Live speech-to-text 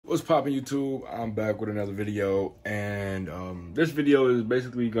What's poppin' YouTube? I'm back with another video, and this video is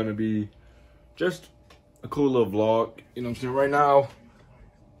basically gonna be just a cool little vlog. You know what I'm saying? Right now,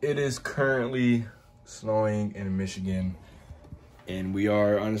 it is currently snowing in Michigan, and we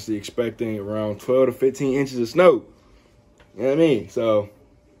are honestly expecting around 12 to 15 inches of snow. You know what I mean? So,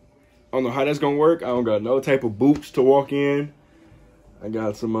 I don't know how that's gonna work. I don't got no type of boots to walk in. I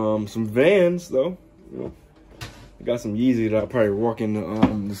got some Vans though. You know, I got some Yeezy that I'll probably walk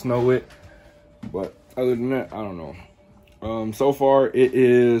in the snow with. But other than that, I don't know. So far it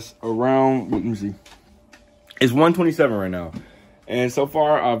is around, let me see. It's 1:27 right now. And so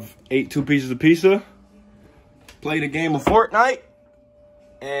far I've ate 2 pieces of pizza, played a game of Fortnite,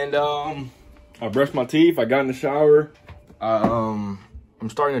 and I brushed my teeth, I got in the shower. I'm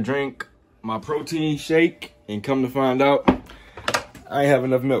starting to drink my protein shake, and come to find out, I ain't have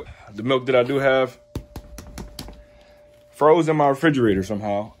enough milk. The milk that I do have froze in my refrigerator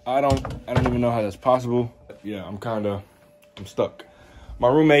somehow. I don't even know how that's possible. Yeah, I'm stuck. My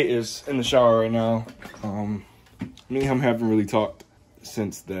roommate is in the shower right now. Me and him haven't really talked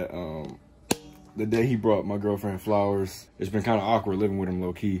since that the day he brought my girlfriend flowers. It's been kind of awkward living with him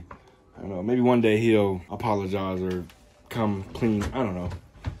low key. I don't know, maybe one day he'll apologize or come clean. I don't know.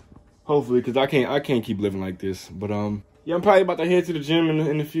 Hopefully, because I can't keep living like this. But yeah, I'm probably about to head to the gym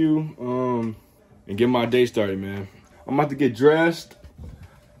in a few and get my day started, man. I'm about to get dressed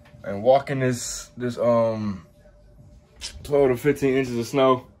and walk in this 12 to 15 inches of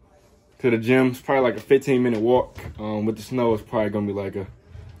snow to the gym. It's probably like a 15-minute walk. With the snow, it's probably gonna be like a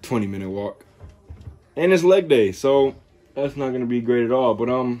 20-minute walk. And it's leg day, so that's not gonna be great at all. But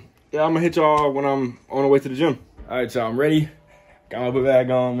yeah, I'm gonna hit y'all when I'm on the way to the gym. All right, y'all, I'm ready. Got my book bag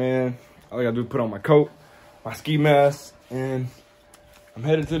on, man. All I gotta do is put on my coat, my ski mask, and I'm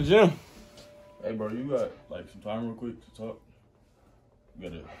headed to the gym. Hey, bro, you got like some time real quick to talk? You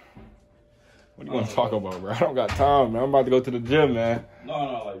gotta. What do you want to talk about, bro? I don't got time, man. I'm about to go to the gym, man.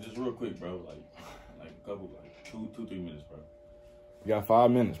 No, like just real quick, bro. Like a couple, like two, 3 minutes, bro. You got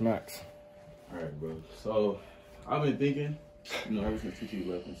 5 minutes max. All right, bro. So I've been thinking, ever since TT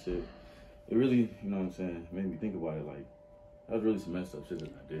left and shit, it really, you know what I'm saying, made me think about it. Like, that was really some messed up shit that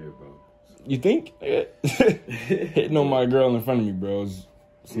I did, bro. So, you think? Hitting on my girl in front of me, bro,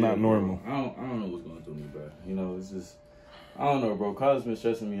 it's not normal. Bro. I don't know what's going through me, bro. You know, it's just, I don't know, bro. College been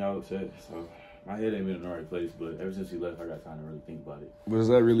stressing me out, so my head ain't been in the right place. But ever since he left, I got time to really think about it. But is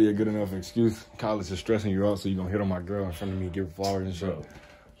that really a good enough excuse? College is stressing you out, so you gonna hit on my girl in front of me, give her flowers and shit? Bro,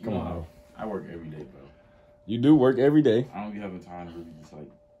 Come on, bro. I work every day, bro. You do work every day? I don't be having time to really just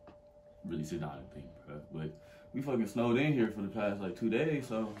really sit down and think, bro. But we fucking snowed in here for the past 2 days,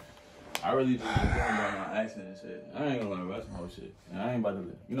 so I really just been thinking about my accident and shit. I ain't gonna lie, bro, that's some whole shit. And I ain't about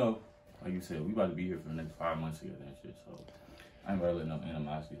to, like you said, we about to be here for the next 5 months together and shit, so I ain't about to let no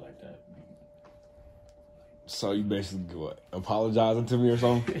animosity like that. So you basically, what, apologizing to me or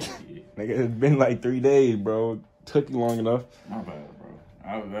something? Yeah. Nigga, it's been 3 days, bro. Took you long enough. My bad,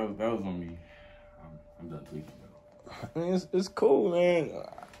 bro. That was on me. I'm done tweaking, bro. I mean, it's cool, man.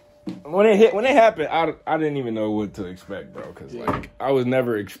 When it happened, I didn't even know what to expect, bro. Cause I was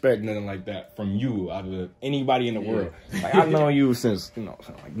never expecting nothing like that from you out of anybody in the world. Like, I've known you since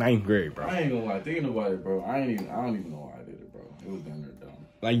 9th grade, bro. I ain't gonna lie, thinking about it, bro. I don't even know why I did it, bro. It was damn near dumb.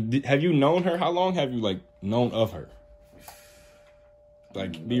 Like, have you known her? How long have you known of her?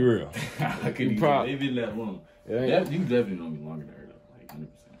 Like, be real. I couldn't even. It been that long. Yeah. You definitely know me longer than her, though. 100%.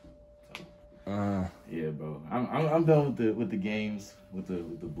 So, yeah, bro. I'm done with the games with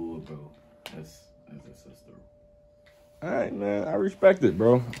the bull, bro. That's the. All right, man. I respect it,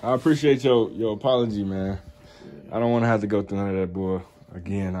 bro. I appreciate your apology, man. Yeah. I don't want to have to go through none of that bull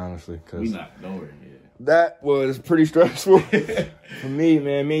again, honestly. We not. Don't worry. Yeah. That was pretty stressful for me,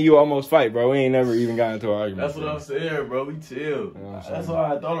 man. Me and you almost fight, bro. We ain't never even got into an argument. That's what I'm saying, bro. We chill. You know that's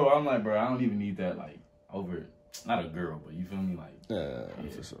why I thought about it. I'm like, bro, I don't even need that, over. Not a girl, but you feel me? Yeah,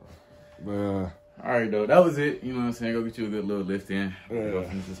 for sure. But, all right, though. That was it. You know what I'm saying? Go get you a good little lift in. Go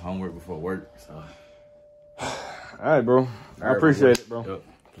finish this homework before work. So. All right, bro. I appreciate it, bro. Yep.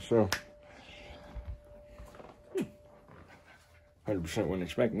 For sure. 100% wasn't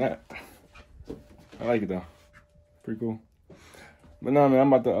expecting that. I like it, though. Pretty cool. But no, man,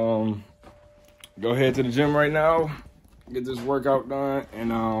 I'm about to go ahead to the gym right now, get this workout done,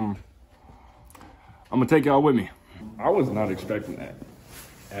 and I'm going to take y'all with me. I was not expecting that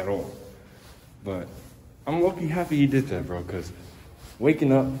at all. But I'm low-key happy he did that, bro, because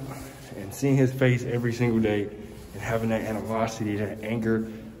waking up and seeing his face every single day and having that animosity, that anger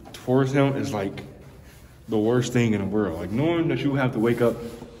towards him is like the worst thing in the world. Like, knowing that you have to wake up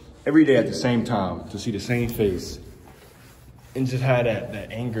every day at the same time to see the same face and just had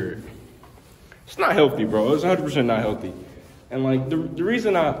that anger. It's not healthy, bro. It's 100% not healthy. And like the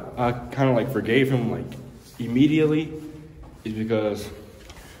reason I kind of like forgave him like immediately is because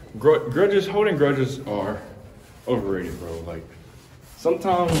holding grudges are overrated, bro. Like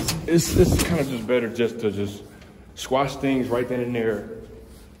sometimes it's kind of just better just to squash things right then and there.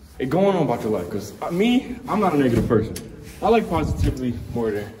 And going on about your life, because I'm not a negative person. I like positivity more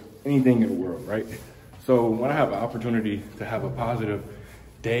than anything in the world, right? So when I have an opportunity to have a positive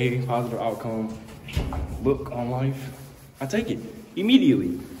day, positive outcome, look on life, I take it immediately.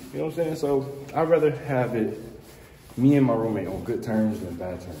 You know what I'm saying? So I'd rather have it, me and my roommate, on good terms than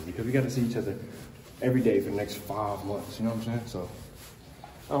bad terms, because we got to see each other every day for the next 5 months. You know what I'm saying? So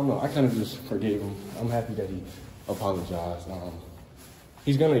I don't know. I kind of just forgave him. I'm happy that he apologized.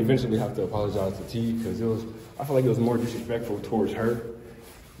 He's gonna eventually have to apologize to T, because I feel like it was more disrespectful towards her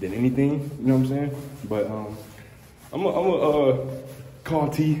than anything. You know what I'm saying? But I'm gonna call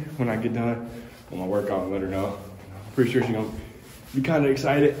T when I get done on my workout and let her know. I'm pretty sure she's gonna be kind of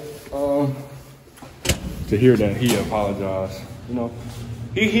excited to hear that he apologized. You know,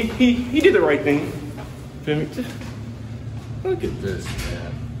 he did the right thing. Feel me? Just look at this,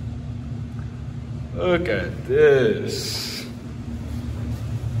 man. Look at this.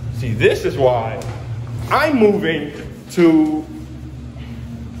 See, this is why I'm moving to.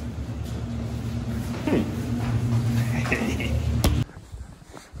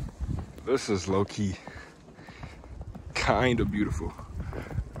 This is low key kind of beautiful.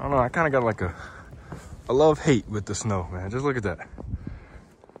 I don't know. I kind of got like a love-hate with the snow, man. Just look at that.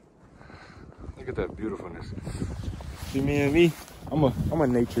 Look at that beautifulness. See, me, I'm a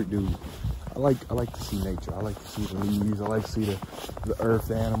nature dude. I like to see nature. I like to see the leaves. I like to see the earth,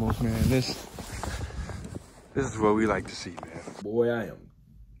 the animals, man. This is what we like to see, man. Boy, I am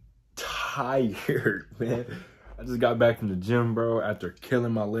tired, man. I just got back from the gym, bro, after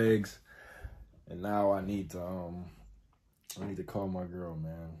killing my legs. And now I need to call my girl,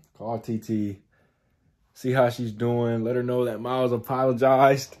 man. Call TT. See how she's doing. Let her know that Miles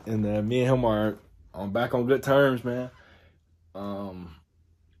apologized and that me and him are back on good terms, man. And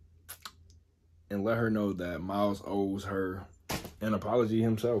let her know that Miles owes her an apology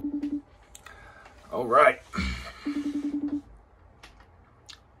himself. All right.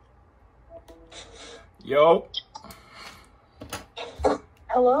 Yo.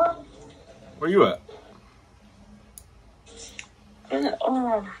 Hello? Where you at?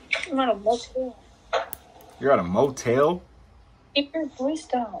 I'm at a motel. You're at a motel? Keep your voice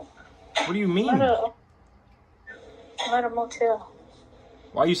down. What do you mean? I'm at a motel.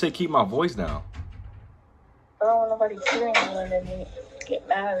 Why you say keep my voice down? I don't want nobody hearing you and then you get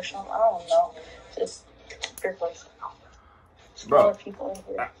mad or something. I don't know. Just keep your voice down. Bro, Other people in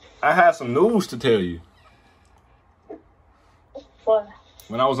here. I had some news to tell you. What?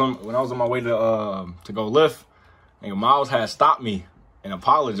 When I was on my way to go lift, and Miles had stopped me and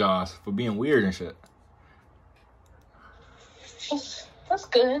apologized for being weird and shit. That's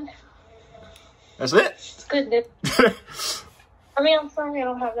good. That's it? It's good, Nick. I mean, I'm sorry I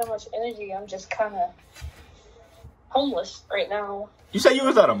don't have that much energy. I'm just kind of homeless right now. You said you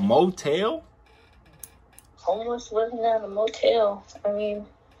was at a motel? Homeless, living at a motel. I mean...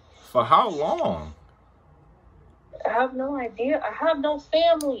 For how long? I have no idea. I have no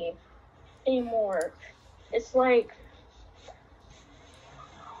family anymore. It's like...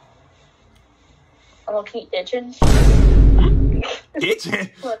 I'm gonna keep itching. Itching?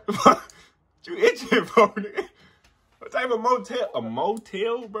 What? You itching for? What type of motel? A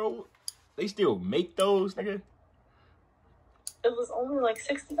motel, bro? They still make those, nigga? It was only like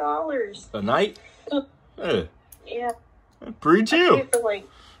 $60. A night? Yeah. Yeah. Pretty chill. I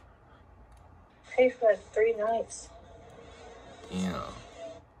paid for like 3 nights. Yeah.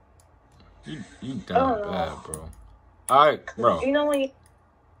 You down bad, bro. Alright, bro. You know when you...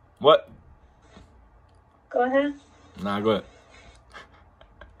 What? Go ahead. Nah, go ahead.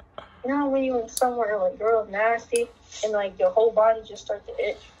 You know when you're in somewhere like real nasty and like your whole body just starts to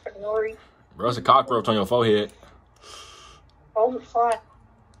itch for no reason? Bro, it's a cockroach on your forehead. Oh, fly.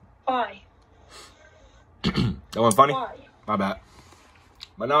 Why? That wasn't funny? Why? My bad.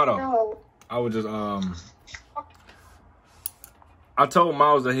 But no. No. I would just, I told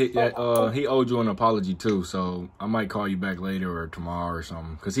Miles that he owed you an apology too, so I might call you back later or tomorrow or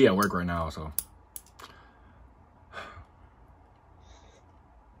something. Because he at work right now, so.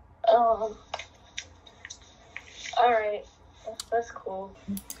 Alright. That's cool.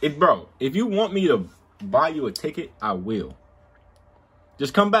 Bro, if you want me to buy you a ticket, I will.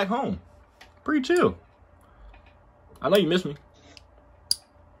 Just come back home. Pretty chill. I know you miss me.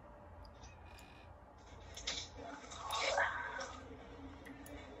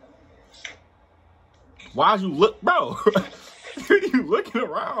 Why'd you look, bro? What are you looking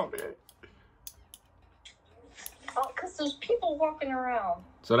around, man? Oh, because there's people walking around.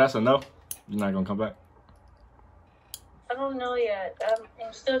 So that's a no? You're not gonna come back? I don't know yet.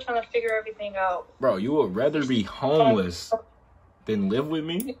 I'm still trying to figure everything out. Bro, you would rather be homeless than live with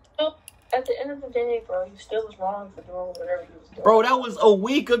me? At the end of the day, bro, you still was wrong for doing whatever you was doing. Bro, that was a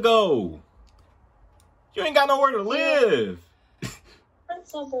week ago. You ain't got nowhere to live.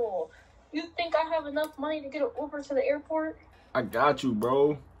 Principal, you think I have enough money to get an Uber to the airport? I got you,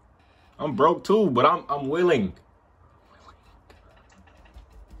 bro. I'm broke too, but I'm willing.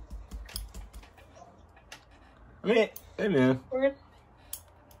 I mean, hey man. We're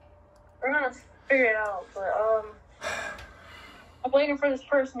gonna figure it out, but I'm waiting for this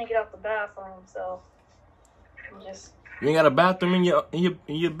person to get out the bathroom, so I'm just. You ain't got a bathroom in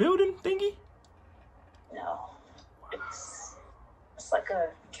your building, thingy? No, it's like a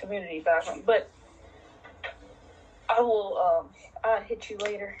community bathroom, but I will I'll hit you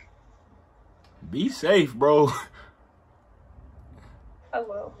later. Be safe, bro. I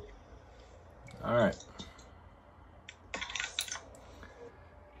will. All right.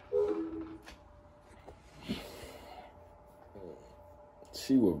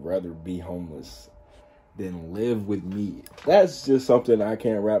 She would rather be homeless than live with me. That's just something I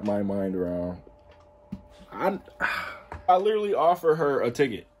can't wrap my mind around. I literally offered her a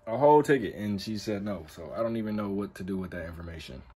ticket, a whole ticket, and she said no. So I don't even know what to do with that information.